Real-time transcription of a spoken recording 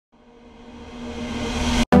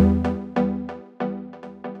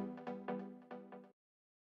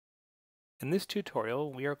In this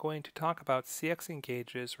tutorial, we are going to talk about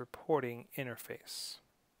CxEngage's reporting interface.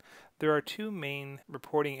 There are two main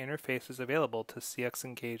reporting interfaces available to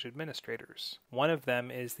CxEngage administrators. One of them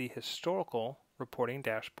is the historical reporting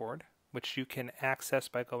dashboard, which you can access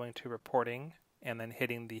by going to Reporting and then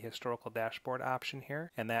hitting the historical dashboard option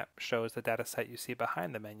here, and that shows the data set you see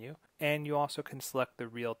behind the menu. And you also can select the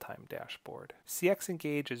real-time dashboard.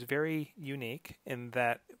 CxEngage is very unique in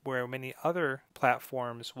that where many other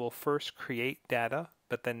platforms will first create data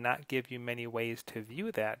but then not give you many ways to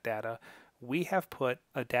view that data, we have put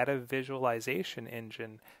a data visualization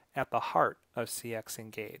engine at the heart of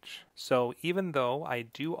CxEngage. So even though I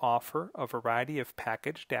do offer a variety of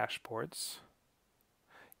packaged dashboards,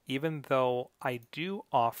 even though I do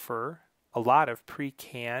offer a lot of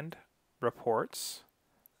pre-canned reports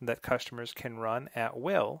that customers can run at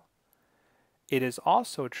will, it is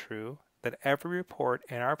also true that every report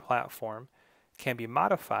in our platform can be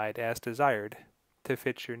modified as desired to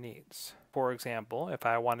fit your needs. For example, if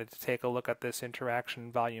I wanted to take a look at this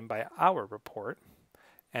interaction volume by hour report,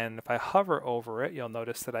 and if I hover over it, you'll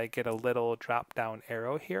notice that I get a little drop-down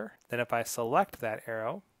arrow here. Then if I select that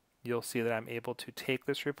arrow, you'll see that I'm able to take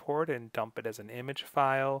this report and dump it as an image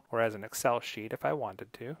file or as an Excel sheet if I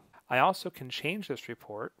wanted to. I also can change this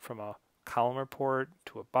report from a column report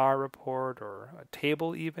to a bar report or a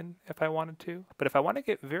table even if I wanted to. But if I want to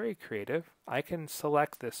get very creative, I can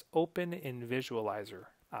select this Open in Visualizer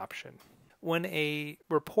option. When a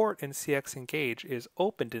report in CxEngage is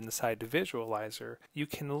opened inside the visualizer, you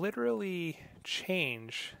can literally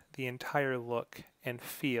change the entire look and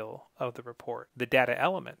feel of the report. The data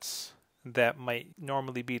elements that might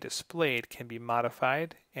normally be displayed can be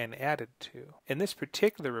modified and added to. In this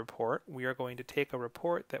particular report, we are going to take a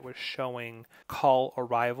report that was showing call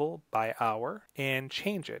arrival by hour and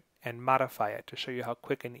change it and modify it to show you how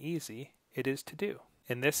quick and easy it is to do.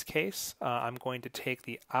 In this case, I'm going to take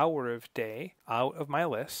the hour of day out of my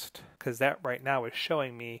list because that right now is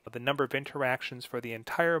showing me the number of interactions for the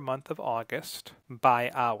entire month of August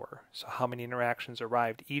by hour. So how many interactions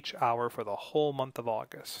arrived each hour for the whole month of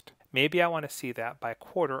August. Maybe I want to see that by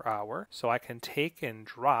quarter hour, so I can take and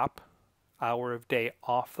drop hour of day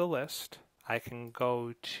off the list. I can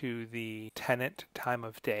go to the tenant time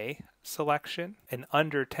of day selection, and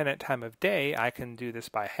under tenant time of day I can do this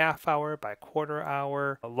by half hour, by quarter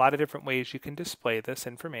hour, a lot of different ways you can display this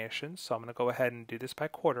information. So I'm going to go ahead and do this by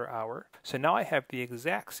quarter hour. So now I have the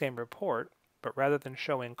exact same report, but rather than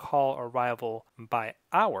showing call arrival by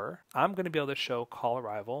hour, I'm going to be able to show call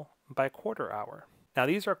arrival by quarter hour. Now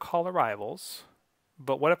these are call arrivals,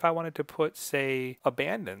 but what if I wanted to put, say,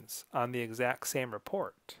 abandons on the exact same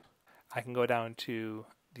report? I can go down to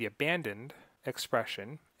the abandoned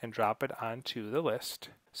expression and drop it onto the list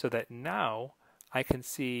so that now I can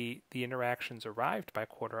see the interactions arrived by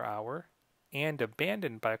quarter hour and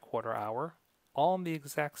abandoned by quarter hour all in the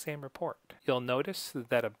exact same report. You'll notice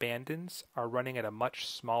that abandons are running at a much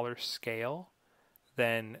smaller scale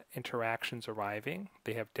than interactions arriving.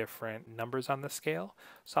 They have different numbers on the scale.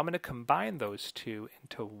 So I'm going to combine those two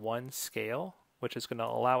into one scale, which is going to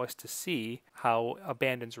allow us to see how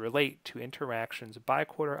abandons relate to interactions by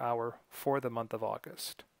quarter hour for the month of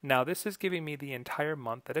August. Now this is giving me the entire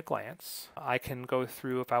month at a glance. I can go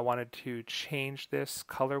through, if I wanted to change this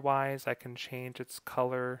color-wise, I can change its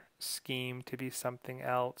color scheme to be something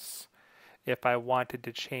else. If I wanted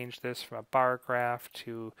to change this from a bar graph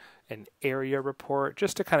to an area report,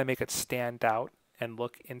 just to kind of make it stand out and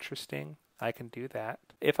look interesting, I can do that.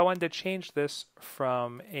 If I wanted to change this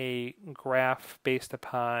from a graph based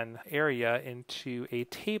upon area into a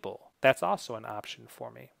table, that's also an option for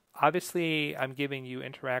me. Obviously, I'm giving you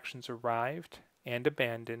interactions arrived and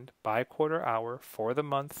abandoned by quarter hour for the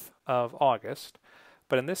month of August.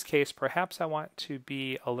 But in this case, perhaps I want to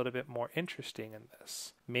be a little bit more interesting in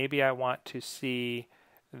this. Maybe I want to see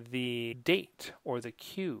the date or the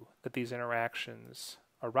queue that these interactions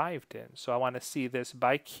arrived in. So I want to see this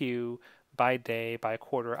by queue, by day, by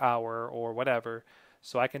quarter hour, or whatever.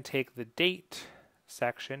 So I can take the date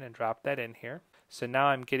section and drop that in here. So now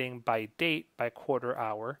I'm getting by date, by quarter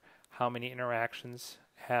hour, how many interactions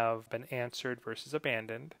have been answered versus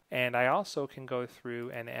abandoned. And I also can go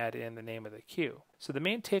through and add in the name of the queue. So the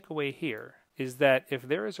main takeaway here is that if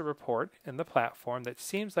there is a report in the platform that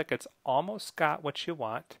seems like it's almost got what you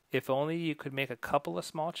want, if only you could make a couple of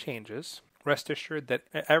small changes, rest assured that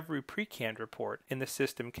every pre-canned report in the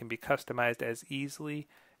system can be customized as easily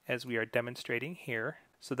as we are demonstrating here,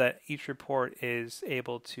 so that each report is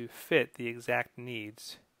able to fit the exact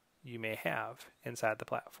needs you may have inside the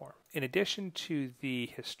platform. In addition to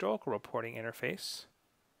the historical reporting interface,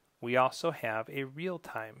 we also have a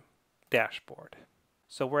real-time dashboard.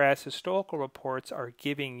 So whereas historical reports are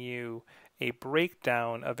giving you a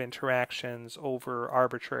breakdown of interactions over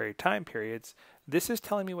arbitrary time periods, this is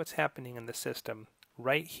telling me what's happening in the system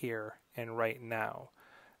right here and right now.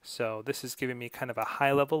 So this is giving me kind of a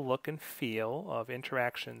high-level look and feel of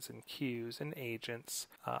interactions and queues and agents.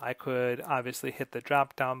 I could obviously hit the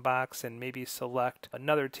drop-down box and maybe select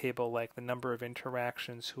another table like the number of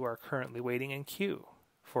interactions who are currently waiting in queue,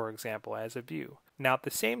 for example, as a view. Now at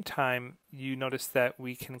the same time, you notice that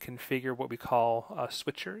we can configure what we call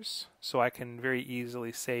switchers. So I can very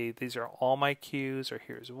easily say these are all my queues, or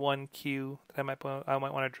here's one queue that I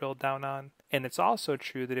might want to drill down on. And it's also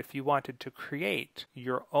true that if you wanted to create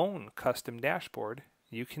your own custom dashboard,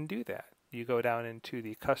 you can do that. You go down into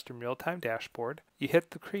the custom real-time dashboard, you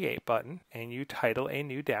hit the create button, and you title a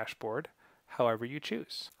new dashboard however you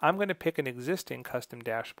choose. I'm going to pick an existing custom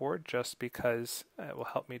dashboard just because it will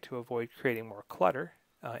help me to avoid creating more clutter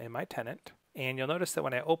in my tenant. And you'll notice that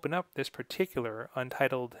when I open up this particular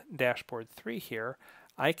Untitled Dashboard 3 here,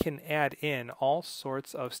 I can add in all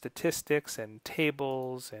sorts of statistics and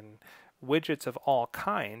tables and widgets of all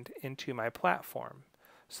kind into my platform.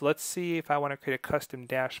 So let's see if I want to create a custom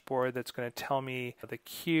dashboard that's going to tell me the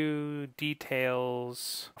queue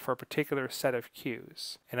details for a particular set of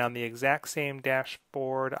queues. And on the exact same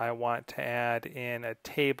dashboard, I want to add in a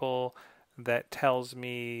table that tells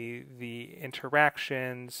me the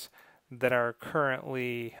interactions that are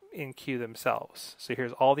currently in queue themselves. So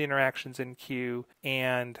here's all the interactions in queue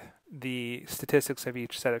and the statistics of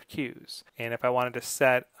each set of queues. And if I wanted to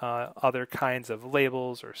set other kinds of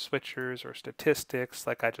labels or switchers or statistics,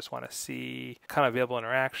 like I just want to see kind of available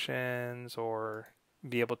interactions or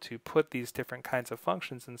be able to put these different kinds of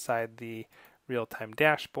functions inside the real-time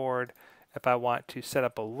dashboard, if I want to set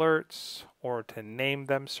up alerts or to name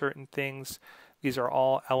them certain things, these are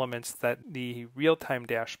all elements that the real-time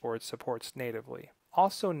dashboard supports natively.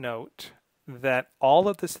 Also note that all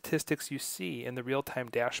of the statistics you see in the real-time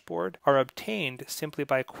dashboard are obtained simply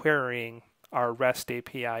by querying our REST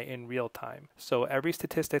API in real time. So every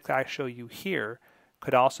statistic I show you here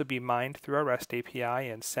could also be mined through our REST API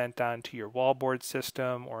and sent on to your wallboard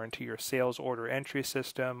system or into your sales order entry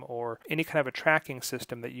system or any kind of a tracking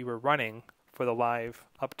system that you were running for the live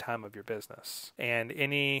uptime of your business. And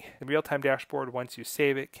any real-time dashboard, once you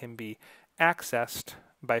save it, can be accessed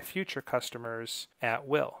by future customers at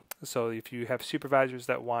will. So if you have supervisors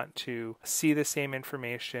that want to see the same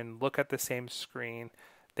information, look at the same screen,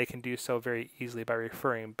 they can do so very easily by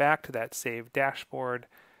referring back to that saved dashboard,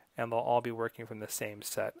 and they'll all be working from the same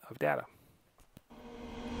set of data.